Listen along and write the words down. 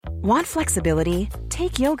Want flexibility?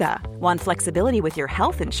 Take yoga. Want flexibility with your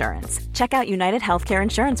health insurance? Check out United Healthcare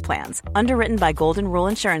Insurance Plans. Underwritten by Golden Rule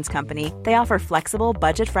Insurance Company, they offer flexible,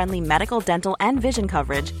 budget-friendly medical, dental, and vision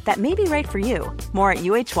coverage that may be right for you. More at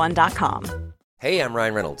uh1.com. Hey, I'm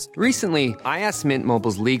Ryan Reynolds. Recently, I asked Mint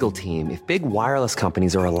Mobile's legal team if big wireless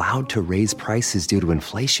companies are allowed to raise prices due to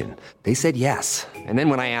inflation. They said yes. And then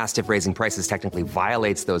when I asked if raising prices technically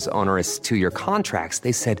violates those onerous two-year contracts,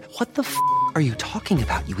 they said, "What the f*** are you talking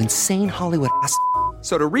about, you insane Hollywood ass?"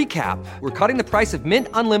 So to recap, we're cutting the price of Mint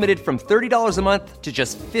Unlimited from $30 a month to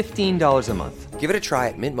just $15 a month. Give it a try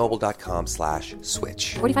at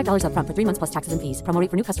mintmobile.com/switch. $45 up front for 3 months plus taxes and fees. Promo rate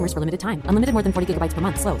for new customers for limited time. Unlimited more than 40 gigabytes per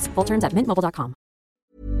month. Slows full terms at mintmobile.com.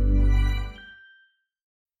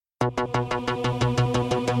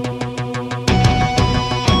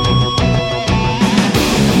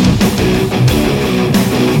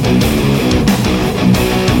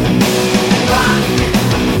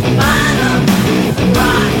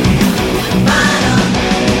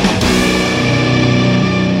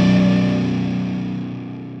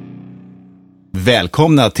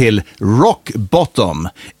 Välkomna till Rock Bottom,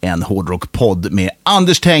 en hårdrockpodd med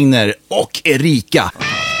Anders Tengner och Erika.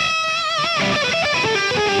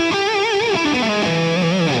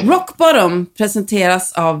 Rock Bottom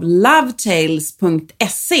presenteras av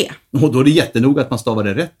lovetales.se. Och då är det jättenoga att man stavar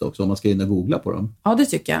det rätt också om man ska in och googla på dem. Ja, det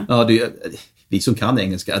tycker jag. Ja, vi som kan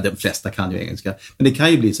engelska, de flesta kan ju engelska. Men det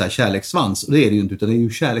kan ju bli så här kärlekssvans, och det är det ju inte, utan det är ju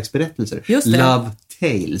kärleksberättelser. Just det. Love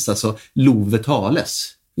Tales, alltså Love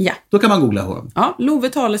Tales. Ja. Då kan man googla på dem. Ja,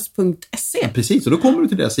 lovetales.se. Ja, precis, och då kommer du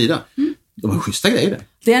till deras sida. De har schyssta grejer där.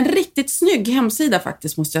 Det är en riktigt snygg hemsida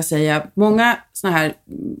faktiskt, måste jag säga. Många såna här,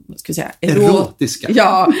 ska vi säga, erotiska.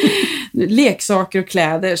 Ja, leksaker och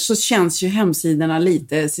kläder, så känns ju hemsidorna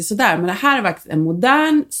lite sådär. Men det här är faktiskt en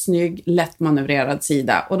modern, snygg, lättmanövrerad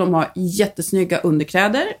sida. Och de har jättesnygga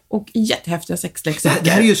underkläder och jättehäftiga sexleksaker. Det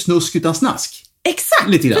här är ju snusk utan snask. Exakt,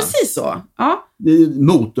 lite grann. Precis så. Ja.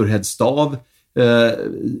 Motorhead-stav.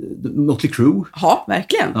 Motley Crue. Ja,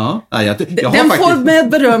 verkligen. Ja, den får med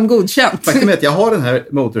beröm godkänt. Faktum är att jag har den här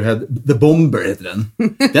Motorhead, The Bomber heter den.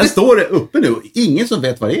 Den står uppe nu. Ingen som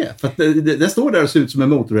vet vad det är. För att den står där och ser ut som en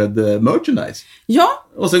Motorhead merchandise. Ja.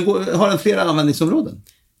 Och sen har den flera användningsområden.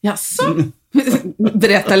 Jaså?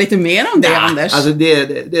 Berätta lite mer om det, Anders. Alltså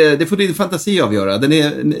det får din fantasi avgöra. Den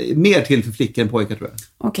är mer till för flickor än pojkar, tror jag.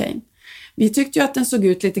 Okej. Vi tyckte ju att den såg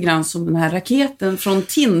ut lite grann som den här raketen från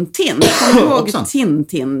Tintin. Kommer du ihåg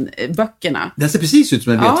Tintin-böckerna? Den ser precis ut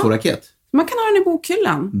som en V2-raket. Man kan ha den i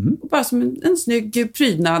bokhyllan. Bara som en snygg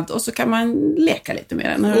prydnad. Och så kan man leka lite med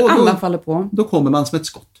den när andan faller på. Då kommer man som ett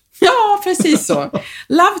skott. Ja, precis så.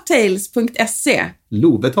 Lovetales.se.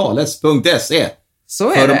 Lovetales.se.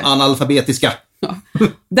 Så är för det. de analfabetiska. Ja.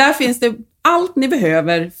 Där finns det allt ni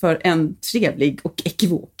behöver för en trevlig och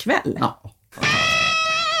ekivok kväll. Ja.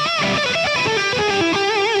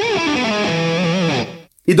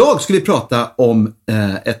 Idag ska vi prata om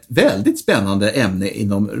ett väldigt spännande ämne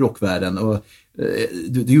inom rockvärlden, och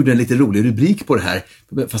du gjorde en lite rolig rubrik på det här,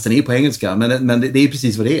 fast den är på engelska, men det är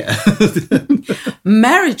precis vad det är.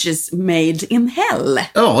 Marriages made in hell.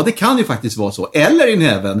 Ja, det kan ju faktiskt vara så. Eller in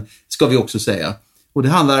heaven, ska vi också säga. Och det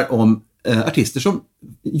handlar om artister som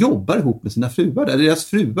jobbar ihop med sina fruar, där deras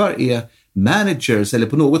fruar är managers eller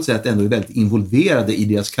på något sätt ändå är väldigt involverade i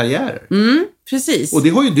deras karriärer. Precis. Och det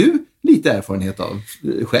har ju du lite erfarenhet av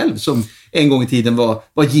själv, som en gång i tiden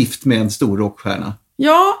var gift med en stor rockstjärna.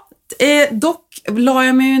 Ja, dock la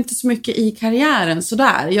jag mig ju inte så mycket i karriären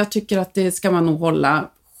sådär. Jag tycker att det ska man nog hålla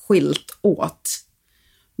skilt åt.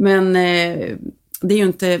 Men det är ju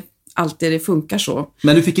inte alltid det funkar så.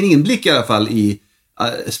 Men du fick en inblick i alla fall i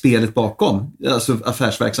spelet bakom, alltså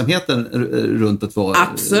affärsverksamheten runt att vara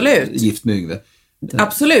gift med Yngve.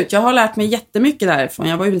 Absolut, jag har lärt mig jättemycket därifrån.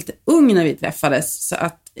 Jag var ju lite ung när vi träffades, så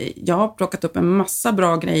att jag har plockat upp en massa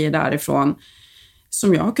bra grejer därifrån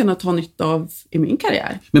som jag har kunnat ta nytta av i min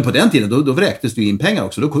karriär. Men på den tiden, då vräktes du in pengar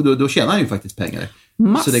också. Då tjänar ju faktiskt pengar.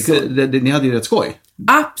 Massor. Så ni hade ju rätt skoj.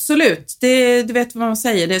 Absolut, du vet vad man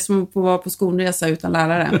säger. Det är som att vara på skolresa utan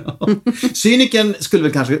lärare. Cyniken skulle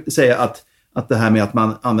väl kanske säga att det här med att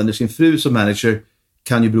man använder sin fru som manager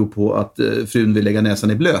kan ju bero på att frun vill lägga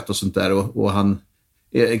näsan i blöt och sånt där, och han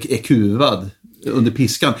är kuvad under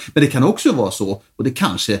piskan. Men det kan också vara så, och det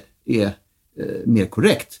kanske är mer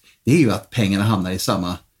korrekt, det är ju att pengarna hamnar i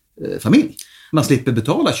samma familj. Man slipper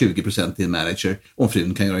betala 20% till en manager om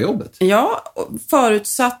frun kan göra jobbet. Ja,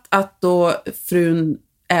 förutsatt att då frun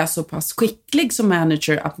är så pass skicklig som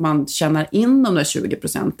manager att man tjänar in de där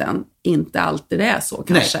 20%. Inte alltid det är så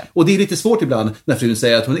kanske. Nej, och det är lite svårt ibland när frun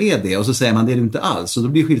säger att hon är det och så säger man det är det inte alls och då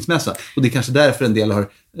blir det skilsmässa. Och det är kanske därför en del har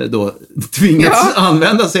då tvingats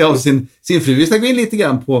använda sig av sin fru. Vi ska gå in lite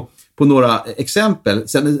grann på några exempel.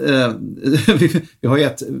 Sen, vi har ju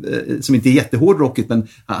ett som inte är jättehård rockigt, men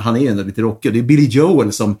han är ändå lite rockig. Det är Billy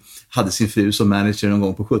Joel som hade sin fru som manager någon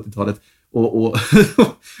gång på 70-talet. Och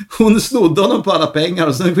hon snodde honom på alla pengar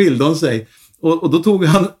och sen skilde hon sig. Och då tog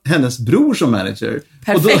han hennes bror som manager.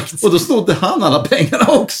 Perfekt. Och då snodde han alla pengarna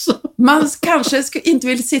också. Man kanske inte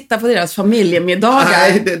vill sitta på deras familjemiddagar.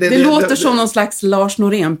 Nej, det låter som någon slags Lars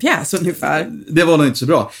Norén-pjäs ungefär. Det var nog inte så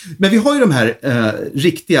bra. Men vi har ju de här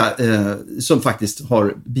riktiga som faktiskt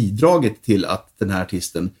har bidragit till att den här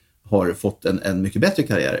artisten har fått en mycket bättre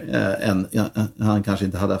karriär än han kanske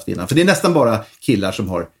inte hade haft innan. För det är nästan bara killar som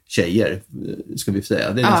har tjejer, ska vi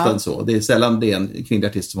säga. Det är nästan så. Det är sällan det är en kvinnlig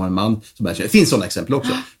artist som har en man som är tjej. Det finns sådana exempel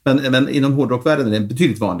också. Men inom hårdrockvärlden är det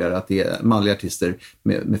betydligt vanligare att det är manliga artister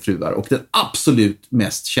med fruar. Och den absolut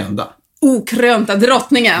mest kända. Okrönta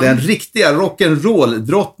drottningen. Den riktiga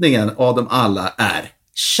rock'n'roll-drottningen av dem alla är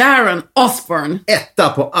Sharon Osbourne. Etta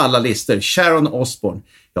på alla listor. Sharon Osbourne.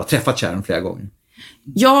 Jag har träffat Sharon flera gånger.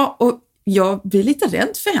 Ja, och jag blir lite rädd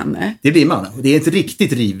för henne. Det blir man. Det är ett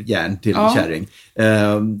riktigt rivjärn till kärring.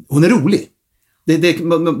 Hon är rolig.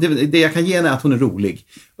 Det jag kan ge henne är att hon är rolig.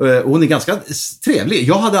 Hon är ganska trevlig.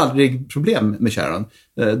 Jag hade aldrig problem med Sharon.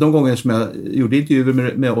 De gånger som jag gjorde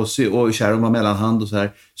intervjuer med Ozzy och Sharon var mellanhand och så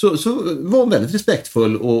här. Så var hon väldigt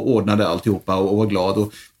respektfull och ordnade alltihopa och var glad.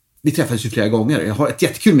 Och vi träffades ju flera gånger. Jag har ett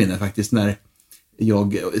jättekul minne faktiskt när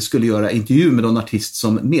jag skulle göra intervju med någon artist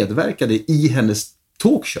som medverkade i hennes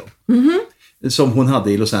talkshow. Som hon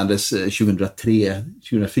hade i Los Angeles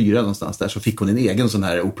 2003-2004 någonstans där, så fick hon en egen sån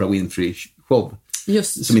här Oprah Winfrey show.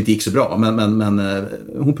 Just. Som inte gick så bra, men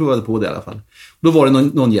hon provade på det i alla fall. Då var det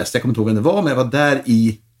någon gäst, jag kommer inte ihåg vem det var, men jag var där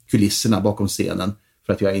i kulisserna bakom scenen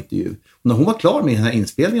för att göra intervju. Och när hon var klar med den här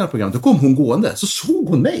inspelningen av programmet, då kom hon gående, så såg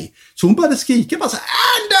hon mig. Så hon började skrika bara så här,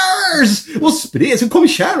 Anders! Och spred, så kom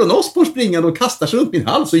Sharon Osbourne springande och kastar sig runt min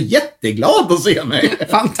hals och är jätteglad att se mig.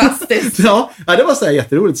 Fantastiskt. Ja, det var så här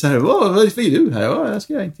jätteroligt. Så här, vad är du här? Ja, jag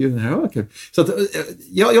ska göra intervju här. Ja, kul. Så att,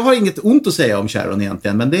 jag har inget ont att säga om Sharon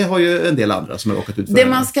egentligen, men det har ju en del andra som har råkat ut för det.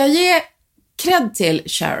 Man ska ge cred till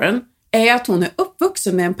Sharon är att hon är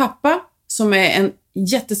uppvuxen med en pappa som är en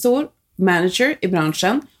jättestor manager i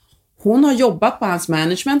branschen. Hon har jobbat på hans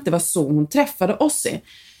management. Det var så hon träffade Ozzy.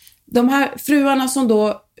 De här fruarna som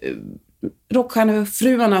då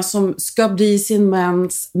rockstjärnefruarna som ska bli sin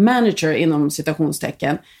mans manager inom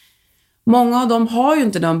citationstecken. Många av dem har ju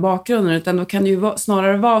inte den bakgrunden, utan då kan det ju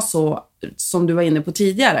snarare vara så som du var inne på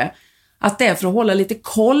tidigare. Att det är för att hålla lite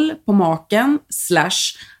koll på maken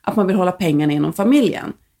 / att man vill hålla pengarna inom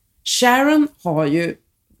familjen. Sharon har ju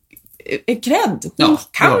cred. Hon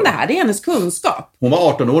kan det här, det är hennes kunskap. Hon var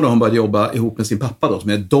 18 år när hon började jobba ihop med sin pappa då, som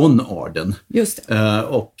är Don Arden. Just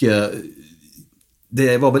det.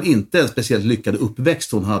 Det var väl inte en speciellt lyckad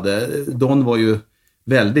uppväxt hon hade. Don var ju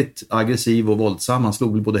väldigt aggressiv och våldsam. Han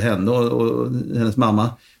slog både henne och hennes mamma.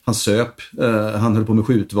 Han söp, han höll på med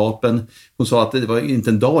skjutvapen. Hon sa att det var inte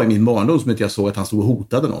en dag i min barndom som inte jag såg att han stod och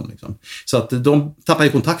hotade någon. Liksom. Så att de tappade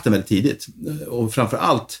kontakten väldigt tidigt. Och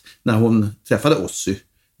framförallt när hon träffade Ozzy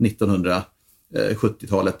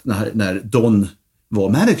 1970-talet när Don var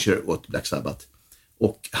manager åt Black Sabbath.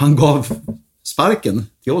 Och han gav sparken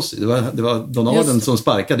till Ozzy. Det var Don Arden som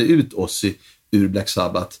sparkade ut Ozzy ur Black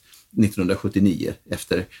Sabbath 1979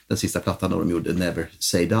 efter den sista plattan de gjorde, Never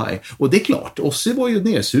Say Die. Och det är klart, Ozzy var ju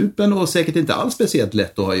nersupen och säkert inte alls speciellt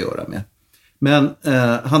lätt att ha att göra med. Men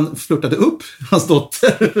han flörtade upp hans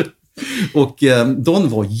dotter och Don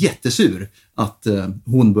var jättesur att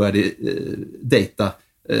hon började dejta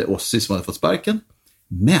Ozzy som hade fått sparken.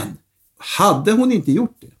 Men hade hon inte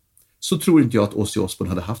gjort det så tror inte jag att Ozzy Osbourne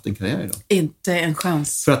hade haft en karriär idag. Inte en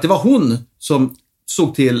chans. För att det var hon som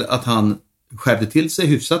såg till att han skärpte till sig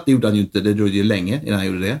hyfsat. Det gjorde han ju inte, det dröjde ju länge innan han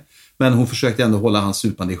gjorde det. Men hon försökte ändå hålla hans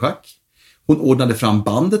supande i schack. Hon ordnade fram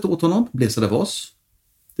bandet åt honom, Blizzard of Oz.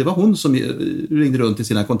 Det var hon som ringde runt till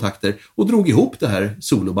sina kontakter och drog ihop det här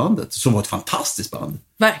solobandet som var ett fantastiskt band.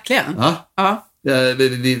 Verkligen. Ja.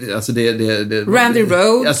 Alltså Randy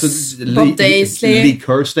Rhoads, alltså, Bob Daisley, Lee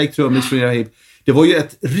Kerslake trummis från era hip. Det var ju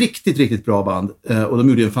ett riktigt, riktigt bra band och de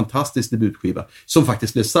gjorde en fantastisk debutskiva som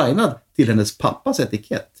faktiskt blev signad till hennes pappas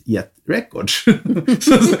etikett, Jet Records.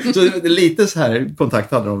 så lite så här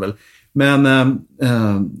kontakt hade de väl. Men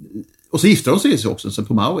och så gifte de sig också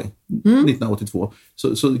på Maui 1982.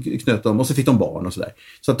 Så knöt de och så fick de barn och sådär.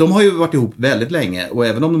 Så att de har ju varit ihop väldigt länge och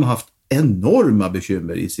även om de har haft enorma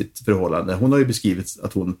bekymmer i sitt förhållande. Hon har ju beskrivit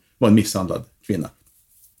att hon var en misshandlad kvinna.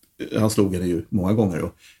 Han slog henne ju många gånger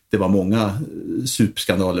och det var många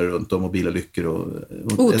supskandaler runt om och bilolyckor och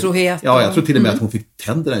otrohet. Ja, jag tror till och med att hon fick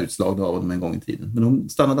tänderna utslagna av honom en gång i tiden. Men hon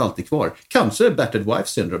stannade alltid kvar. Kanske battered wife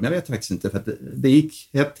syndrome, jag vet faktiskt inte, för att det gick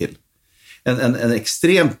helt till. En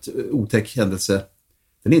extremt otäck händelse.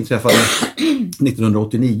 Den inträffade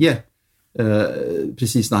 1989,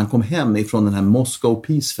 precis när han kom hem ifrån den här Moscow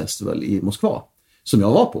Peace Festival i Moskva, som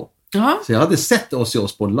jag var på. Aha. Så jag hade sett Ozzy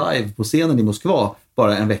Osbourne live på scenen i Moskva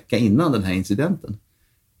bara en vecka innan den här incidenten.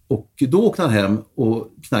 Och då åkte han hem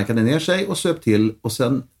och knarkade ner sig och söp till och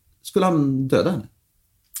sen skulle han döda henne.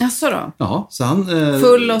 Jaså då? Ja, så han...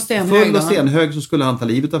 Full och stenhög så skulle han ta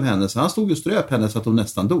livet av henne. Så han stod och ströp henne så att hon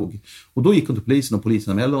nästan dog. Och då gick hon till polisen och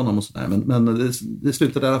polisen anmälde honom och sådär. Men det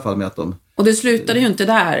slutade i alla fall med att de... Och det slutade ju inte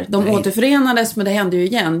där. De återförenades, men det hände ju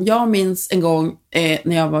igen. Jag minns en gång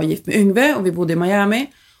när jag var gift med Yngve och vi bodde i Miami.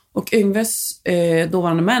 Och Yngves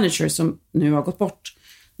dåvarande manager som nu har gått bort,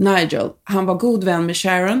 Nigel, han var god vän med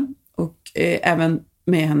Sharon och även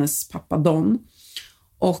med hennes pappa Don.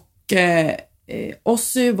 Och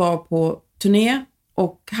Ozzy var på turné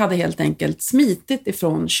och hade helt enkelt smitit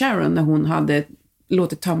ifrån Sharon när hon hade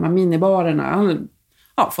låtit tömma minibarerna. Han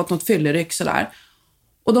hade fått något fylleryck sådär.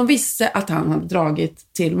 Och de visste att han hade dragit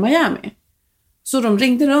till Miami. Så de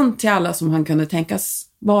ringde runt till alla som han kunde tänkas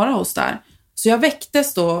vara hos där. Så jag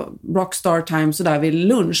väcktes då Rockstar Time så där vid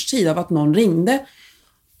lunchtid av att någon ringde.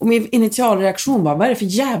 Och min initialreaktion var, vad är det för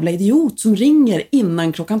jävla idiot som ringer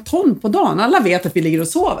innan 12 på dagen? Alla vet att vi ligger och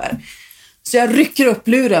sover. Så jag rycker upp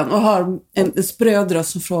luren och har en spröd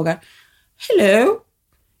röst som frågar, hello, you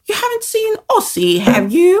haven't seen Ozzy, have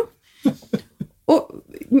you? Och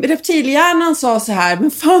reptilhjärnan sa så här,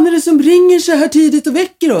 men fan är det som ringer så här tidigt och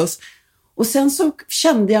väcker oss? Och sen så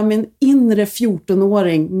kände jag min inre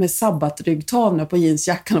 14-åring med sabbatryggtavla på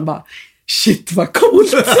jeansjackan och bara, shit vad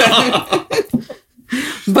coolt.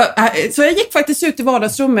 Så jag gick faktiskt ut i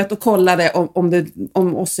vardagsrummet och kollade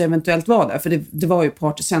om Ozzy eventuellt var där. För det var ju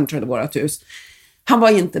Party Central i vårat hus. Han var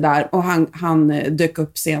inte där och han dök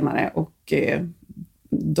upp senare och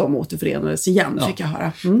de återförenades igen, fick jag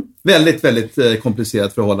höra. Mm. Väldigt, väldigt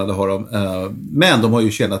komplicerat förhållande har de. Men de har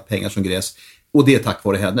ju tjänat pengar som gräs. Och det är tack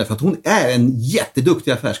vare henne. För att hon är en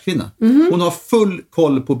jätteduktig affärskvinna. Mm. Hon har full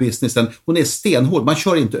koll på businessen. Hon är stenhård. Man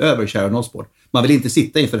kör inte över Sharon Osbourne. Man vill inte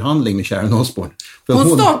sitta i en förhandling med Sharon Osbourne.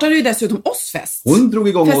 Hon startade ju dessutom Ozzfest. Hon drog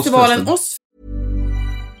igång festivalen Ozzfesten.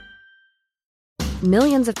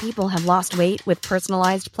 Millions of people have lost weight with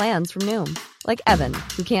personalized plans from Noom. Like Evan,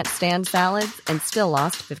 who can't stand salads and still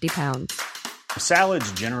lost 50 pounds.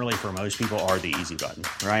 Salads generally for most people are the easy button,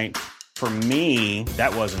 right? For me,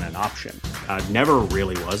 that wasn't an option. I never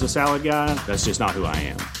really was a salad guy. That's just not who I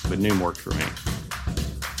am. But Noom worked for me.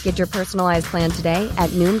 Get your personalized plan today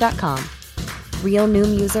at Noom.com. Real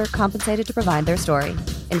Noom user compensated to provide their story.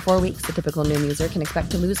 In 4 weeks, the typical Noom user can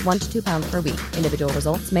expect to lose 1 to 2 pounds per week. Individual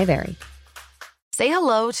results may vary. Say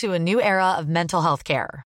hello to a new era of mental health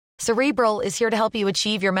care. Cerebral is here to help you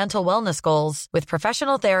achieve your mental wellness goals with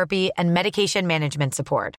professional therapy and medication management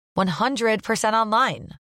support. 100% online.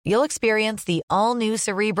 You'll experience the all-new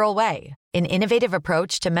Cerebral Way, an innovative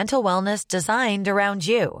approach to mental wellness designed around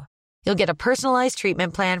you. You'll get a personalized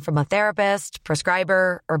treatment plan from a therapist,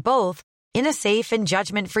 prescriber, or both in a safe and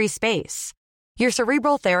judgment-free space. Your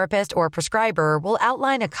Cerebral therapist or prescriber will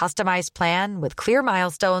outline a customized plan with clear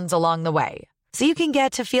milestones along the way, so you can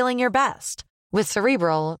get to feeling your best. With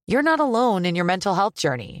Cerebral, you're not alone in your mental health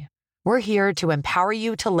journey. We're here to empower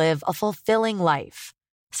you to live a fulfilling life.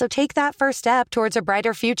 So take that first step towards a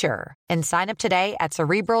brighter future and sign up today at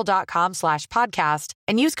Cerebral.com/podcast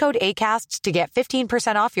and use code ACAST to get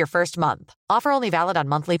 15% off your first month. Offer only valid on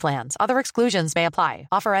monthly plans. Other exclusions may apply.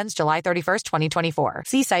 Offer ends July 31st, 2024.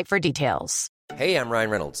 See site for details. Hey, I'm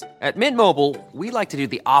Ryan Reynolds. At Mint Mobile, we like to do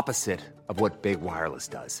the opposite of what Big Wireless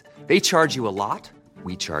does. They charge you a lot.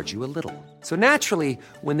 We charge you a little. So naturally,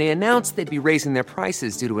 when they announced they'd be raising their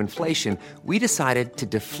prices due to inflation, we decided to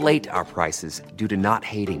deflate our prices due to not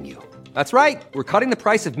hating you. That's right. We're cutting the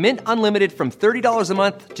price of Mint Unlimited from $30 a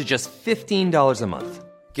month to just $15 a month.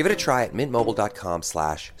 Give it a try at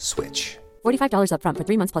mintmobile.com/switch. $45 up front for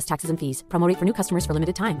 3 months plus taxes and fees. Promo rate for new customers for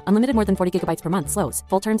limited time. Unlimited more than 40 gigabytes per month. Slows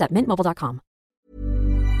full terms at mintmobile.com.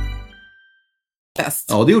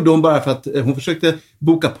 Ja, det gjorde hon bara för att hon försökte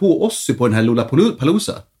boka på Ozzy på den här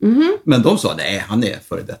Lollapalooza. Mm-hmm. Men de sa, nej, han är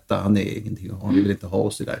före detta. Han är ingenting. Han vill inte ha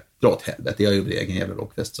Ozzy där. Dra åt helvete, jag gjorde egen jävla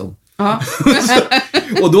rockfest.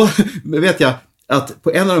 Och då vet jag att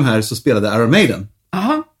på en av de här så spelade Iron Maiden.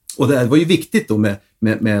 Aha. Och det var ju viktigt då med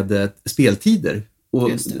speltider. Och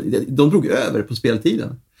de drog över på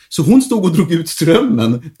speltiden. Så hon stod och drog ut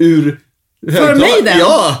strömmen ur För mig den?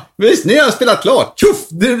 Ja, visst, när jag spelat klart. Tjuff,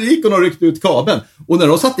 det gick hon och ryckte ut kabeln. Och när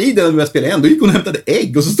de satt i den och jag spelade igen, då gick hon och hämtade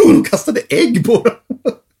ägg. Och så stod hon och kastade ägg på dem.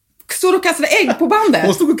 Stod och kastade ägg på bandet?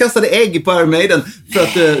 Hon stod och kastade ägg på Iron Maiden för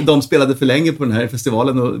att de spelade för länge på den här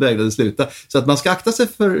festivalen och vägrade sluta. Så att man ska akta sig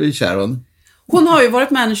för Sharon. Hon har ju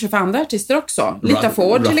varit manager för andra artister också. Lita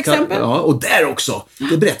Ford till exempel. Ja, och där också.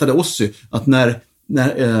 Det berättade Ozzy att när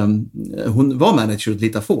hon var manager åt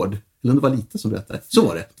Lita Ford, eller om det var Lita som berättade, så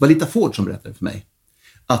var det. Det var Lita Ford som berättade för mig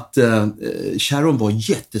att Sharon var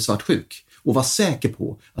jättesvartsjuk och var säker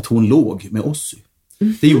på att hon låg med Ozzy.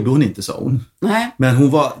 Det gjorde hon inte, sa hon. Nej.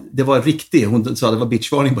 Men det var riktigt. Hon sa att det var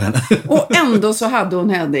bitchvarning på henne. Och ändå så hade hon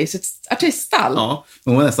henne i sitt artiststall. Ja,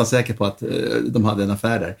 hon var nästan säker på att de hade en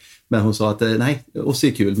affär där. Men hon sa att nej, Ozzy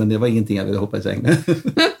är kul, men det var ingenting jag ville hoppa i säng med.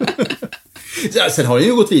 Sen har hon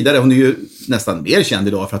ju gått vidare. Hon är ju nästan mer känd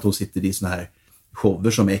idag för att hon sitter i såna här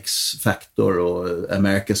shower som X-Factor och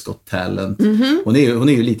America's Got Talent. Mm-hmm. Hon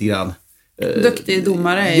är ju lite grann... Duktig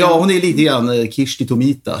domare. Ja, hon är lite grann Kirsti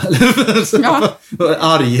Tomita. Ja.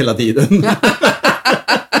 Arg hela tiden.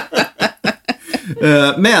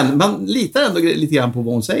 Men man litar ändå lite grann på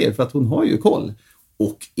vad hon säger för att hon har ju koll.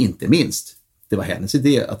 Och inte minst, det var hennes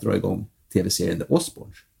idé att dra igång tv-serien The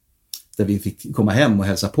Osbournes. Där vi fick komma hem och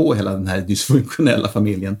hälsa på hela den här dysfunktionella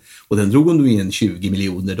familjen. Och den drog hon då in $20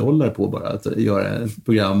 miljoner på bara att göra ett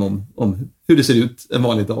program om hur det ser ut en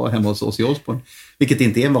vanlig dag hemma hos oss i Osbourne. Vilket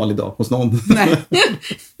inte är en vanlig dag hos någon. Nej.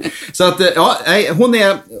 Så att, ja, hon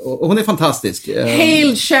är fantastisk.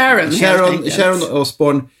 Hail Sharon. Sharon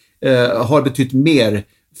Osbourne har betytt mer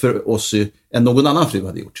för oss än någon annan fru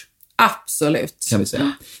hade gjort. Absolut. Kan vi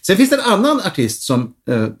säga. Sen finns det en annan artist som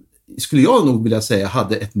skulle jag nog vilja säga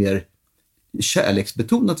hade ett mer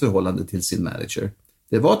kärleksbetonat förhållande till sin manager.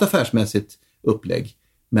 Det var ett affärsmässigt upplägg,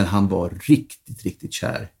 men han var riktigt, riktigt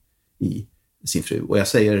kär i sin fru. Och jag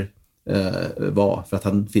säger för att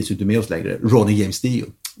han finns ju inte med oss längre. Ronnie James Dio.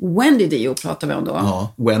 Wendy Dio pratar vi om då.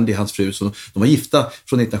 Ja, Wendy, hans fru. Så de var gifta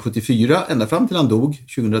från 1974 ända fram till han dog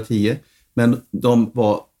 2010. Men de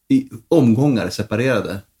var i omgångar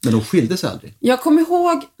separerade. Men de skilde sig aldrig. Jag kommer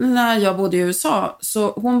ihåg när jag bodde i USA.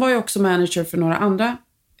 Så hon var ju också manager för några andra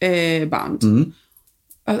band. Mm.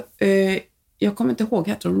 Jag kommer inte ihåg,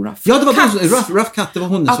 heter hon Rough Cut? Ja, det var Rough Cut, det var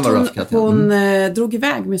hon som var Rough Cut. Hon drog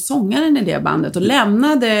iväg med sångaren i det bandet och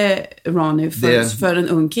lämnade Ronnie för en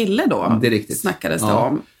ung kille då. Det är riktigt. Snackades det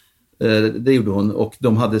om. Det gjorde hon och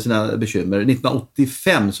de hade sina bekymmer.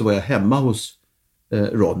 1985 så var jag hemma hos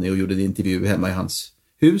Ronnie och gjorde en intervju hemma i hans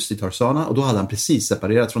hus i Tarzana och då hade han precis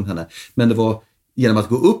separerat från henne. Men det var genom att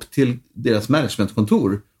gå upp till deras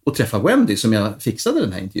managementkontor och träffa Wendy som jag fixade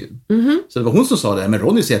den här intervjun. Mm-hmm. Så det var hon som sa det, men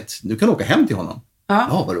Ronnie säger att du kan åka hem till honom.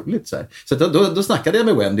 Ja, vad roligt. Så då snackade jag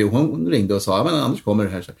med Wendy och hon ringde och sa, ja men Anders kommer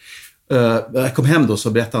här. Så jag kom hem då så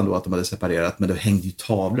berättade han då att de hade separerat, men det hängde ju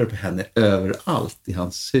tavlor på henne överallt i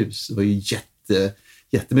hans hus. Det var ju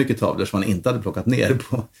jättemycket tavlor som han inte hade plockat ner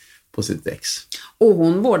på sitt ex. Och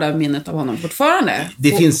hon vårdar minnet av honom fortfarande.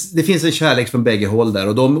 Det finns en kärlek från bägge håll där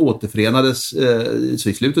och de återförenades så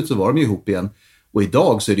i slutet så var de ju ihop igen. Och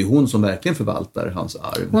idag så är det hon som verkligen förvaltar hans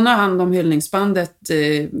arv. Hon har hand om hyllningsbandet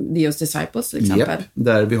Dios Disciples till exempel. Japp,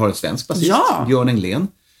 där vi har en svensk basist, Björn Englén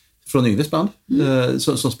från Yngves band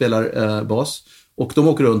som spelar bas. Och de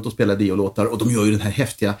åker runt och spelar Dio-låtar och de gör ju den här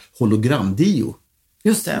häftiga hologram-Dio.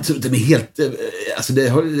 Just det. Så de är helt,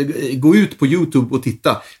 gå ut på YouTube och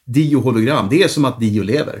titta. Dio-hologram, det är som att Dio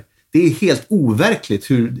lever. Det är helt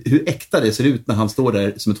overkligt hur äkta det ser ut när han står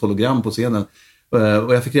där som ett hologram på scenen.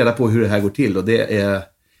 Och jag fick reda på hur det här går till och det är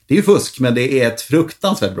ju fusk, men det är ett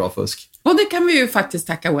fruktansvärt bra fusk. Och det kan vi ju faktiskt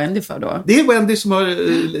tacka Wendy för då. Det är Wendy som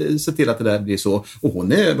har sett till att det där blir så. Och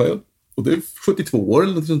hon är, och det är 72 år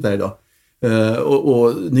eller något sånt där idag.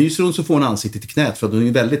 Och nyser hon så får hon ansiktet i knät för att hon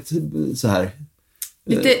är väldigt så här...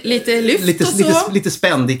 Lite lyft och så. Lite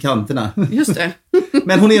spänd i kanterna. Just det.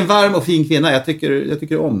 Men hon är en varm och fin kvinna. Jag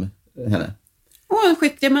tycker om henne. Och en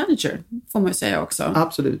skicklig manager, får man ju säga också.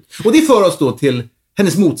 Absolut. Och det för oss då till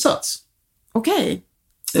hennes motsats. Okej.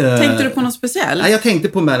 Tänkte du på något speciellt? Jag tänkte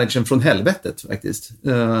på managern från helvetet faktiskt.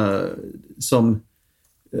 Som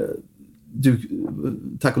du,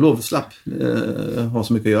 tack och lov, slapp ha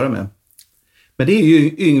så mycket att göra med. Men det är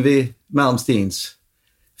ju Yngwie Malmsteens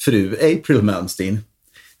fru, April Malmsteen.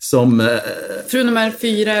 Som, fru nummer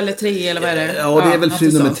 4 eller 3 eller vad är det? Ja, det är väl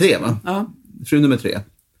fru nummer 3 va? Ja. Fru nummer 3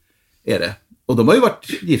 är det. Och de har ju varit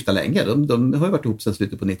gifta länge. De har ju varit ihop sedan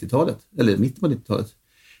slutet på 90-talet. Eller mitten på 90-talet.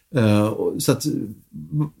 Så att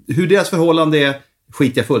hur deras förhållande är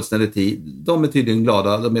skiter jag fullständigt i. De är tydligen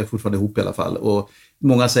glada. De är fortfarande ihop i alla fall. Och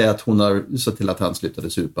många säger att hon har sett till att han slutade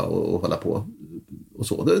supa och hålla på. och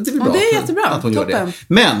så. Det är väl bra det är jättebra. att hon Toppen. gör det.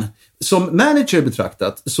 Men som manager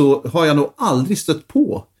betraktat så har jag nog aldrig stött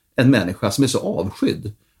på en människa som är så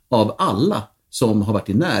avskydd av alla som har varit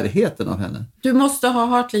i närheten av henne. Du måste ha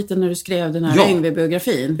hört lite när du skrev den här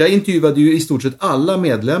Yngve-biografin. Jag intervjuade ju i stort sett alla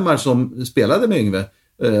medlemmar som spelade med Yngve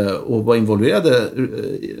och var involverade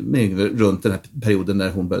med Yngve runt den här perioden när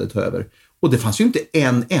hon började ta över. Och det fanns ju inte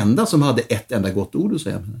en enda som hade ett enda gott ord att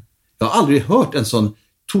säga om henne. Jag har aldrig hört en sån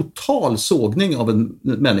total sågning av en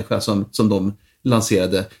människa som de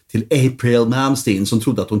lanserade till April Malmsteen, som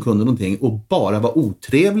trodde att hon kunde någonting och bara var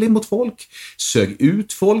otrevlig mot folk, sög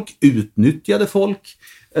ut folk, utnyttjade folk.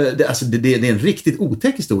 Det är en riktigt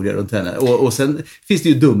otäck historia runt henne. Och sen finns det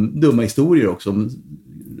ju dumma historier också om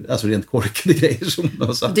alltså rent korkade grejer som hon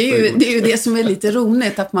har sagt. Det är ju det som är lite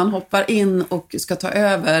roligt, att man hoppar in och ska ta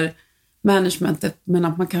över managementet, men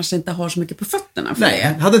att man kanske inte har så mycket på fötterna för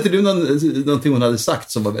det. Hade inte du någonting hon hade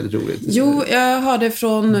sagt som var väldigt roligt? Jo, jag hörde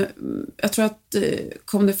från, jag tror att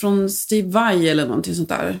kom det från Steve Vai eller någonting sånt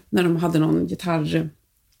där, när de hade någon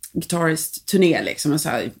gitarrist-turné liksom, en så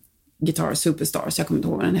här Guitar Superstars, jag kommer inte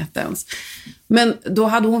ihåg vad den hette ens. Men då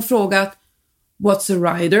hade hon frågat what's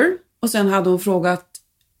a rider? Och sen hade hon frågat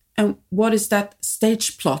and what is that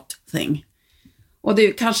stage plot thing? Och det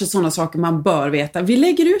är kanske sådana saker man bör veta. Vi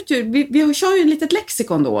lägger ut ju, vi kör ju ett litet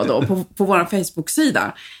lexikon då och då på vår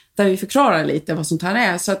Facebook-sida där vi förklarar lite vad sånt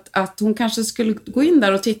här är. Så att hon kanske skulle gå in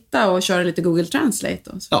där och titta och köra lite Google Translate.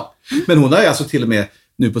 Och så. Ja, men hon har ju alltså till och med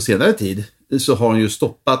nu på senare tid så har hon ju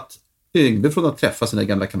stoppat Yngve från att träffa sina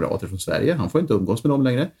gamla kamrater från Sverige. Han får inte umgås med dem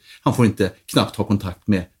längre. Han får inte knappt ha kontakt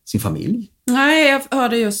med sin familj. Nej, jag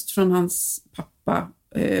hörde just från hans pappa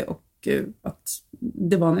och att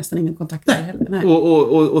det var nästan ingen kontakt där heller. Nej.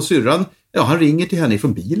 Och syrran, ja, han ringer till henne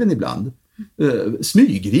från bilen ibland.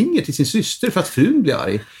 Smygringer till sin syster för att frun blir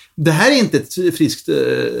arg. Det här är inte ett friskt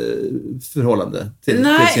förhållande till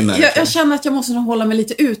sin manager. Jag känner att jag måste nog hålla mig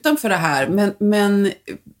lite utanför det här. Men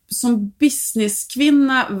som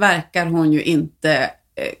businesskvinna verkar hon ju inte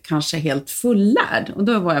kanske helt fullärd. Och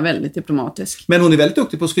då var jag väldigt diplomatisk. Men hon är väldigt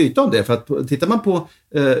duktig på att skryta om det. För att tittar man på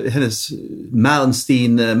hennes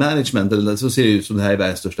Malmsteen management så ser det ut som det här är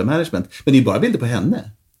världens största management. Men det är bara bilder på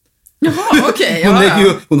henne. Jaha, okej.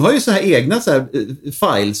 Hon har ju så här egna så här,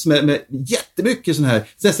 files med jättemycket sån här,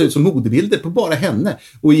 nästan ut som modebilder på bara henne.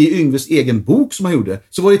 Och i Yngves egen bok som han gjorde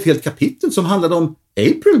så var det ett helt kapitel som handlade om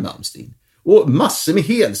April Malmsteen. Och massor med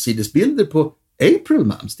helsidesbilder på April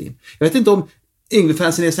Malmsteen. Jag vet inte om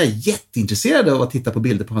Yngve-fansen är så här jätteintresserade av att titta på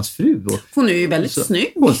bilder på hans fru. Hon är ju väldigt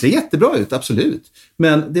snygg. Hon ser jättebra ut, absolut.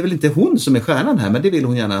 Men det är väl inte hon som är stjärnan här, men det vill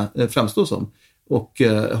hon gärna framstå som. Och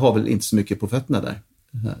har väl inte så mycket på fötterna där.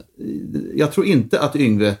 Jag tror inte att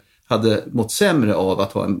Yngve hade mått sämre av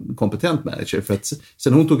att ha en kompetent manager. För att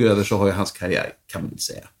sen hon tog över så har ju hans karriär, kan man väl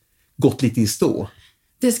säga, gått lite i stå.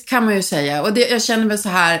 Det kan man ju säga. Och jag känner väl så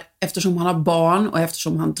här, eftersom han har barn och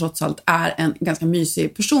eftersom han trots allt är en ganska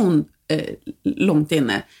mysig person långt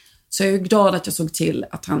inne, så jag är glad att jag såg till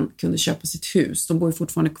att han kunde köpa sitt hus. De bor ju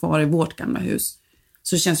fortfarande kvar i vårt gamla hus.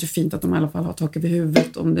 Så det känns ju fint att de i alla fall har tak över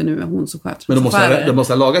huvudet, om det nu är hon som sköter. Men de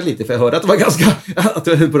måste ha lagat lite, för jag hörde att det var ganska, att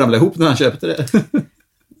det höll på att ramla ihop när han köpte det.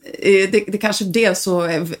 Det kanske blev så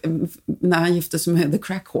när han gifte sig med The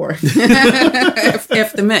Crack Whore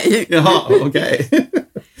efter mig. Jaha, okej.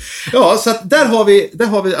 Ja, så att där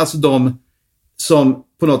har vi alltså de som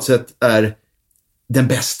på något sätt är den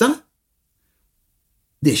bästa.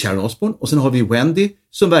 Det är Sharon Osbourne. Och sen har vi Wendy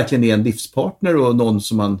som verkligen är en livspartner och någon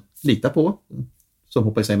som man litar på. Som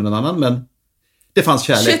hoppar i sig med någon annan, men det fanns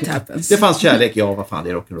kärlek. Shit happens. Det fanns kärlek, ja, vad fan, det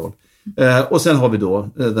är rock'n'roll. Och sen har vi då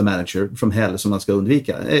The Manager from Hell som man ska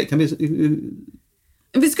undvika.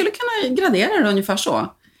 Vi skulle kunna gradera det ungefär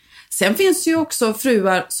så. Sen finns ju också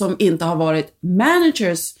fruar som inte har varit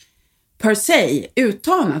managers per se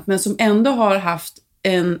uttalat, men som ändå har haft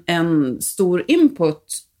en stor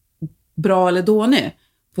input, bra eller dålig,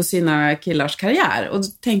 på sina killars karriär. Och då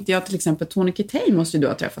tänkte jag till exempel Tony Kitain måste ju du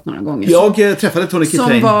ha träffat några gånger. Jag träffade Tony Kitain.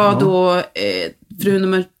 Som var då fru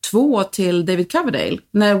nummer 2 till David Coverdale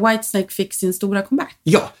när Whitesnake fick sin stora comeback.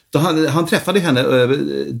 Ja, då han träffade henne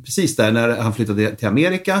precis där när han flyttade till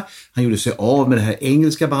Amerika. Han gjorde sig av med det här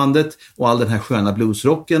engelska bandet och all den här sköna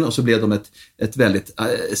bluesrocken, och så blev de ett väldigt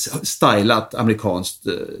stylat amerikanskt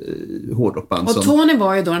hårdrockband. Och Tony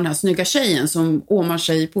var ju då den här snygga tjejen som åmar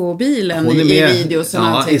sig på bilen i videosen.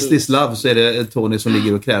 Ja, Is This Love, så är det Tony som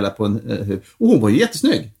ligger och krälar på en och hon var ju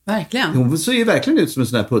jättesnygg. Verkligen. Hon ser ju verkligen ut som en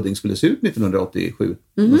sån här pudding skulle se ut 1980. 87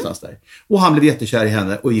 någonstans där. Och han blev jättekär i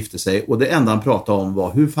henne och gifte sig. Och det enda han pratade om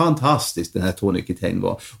var hur fantastisk den här Tawny Kitaen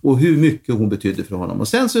var. Och hur mycket hon betydde för honom. Och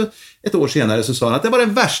sen så ett år senare så sa han att det var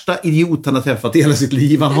den värsta idiot han har träffat i hela sitt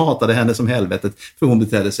liv. Han hatade henne som helvetet för hon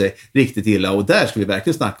betedde sig riktigt illa. Och där ska vi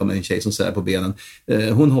verkligen snacka om en tjej som sär på benen.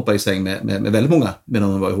 Hon hoppade i säng med väldigt många medan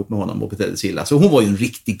hon var ihop med honom och betedde sig illa. Så hon var ju en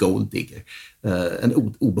riktig golddigger.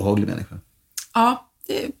 En obehaglig människa. Ja,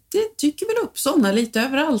 det dyker väl upp sådana lite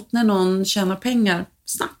överallt när någon tjänar pengar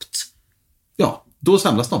snabbt. Ja, då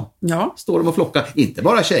samlas de. Ja. Står de och flockar. Inte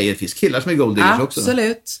bara tjejer, det finns killar som är golddiggers också.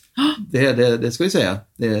 Absolut. Det ska vi säga.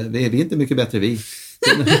 Vi är inte mycket bättre vi.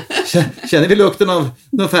 Känner vi lukten av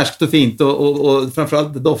något färskt och fint och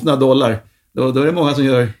framförallt doften av dollar, då är det många som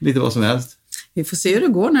gör lite vad som helst. Vi får se hur det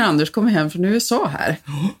går när Anders kommer hem från USA här.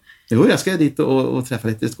 Jo, jag ska dit och träffa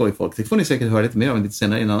lite skojfolk. Det får ni säkert höra lite mer om lite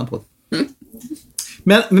senare i en annan podd.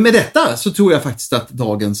 Men med detta så tror jag faktiskt att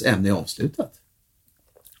dagens ämne är avslutat.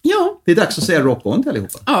 Ja. Det är dags att säga rock on till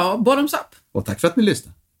allihopa. Ja, bottoms up. Och tack för att ni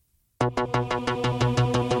lyssnade.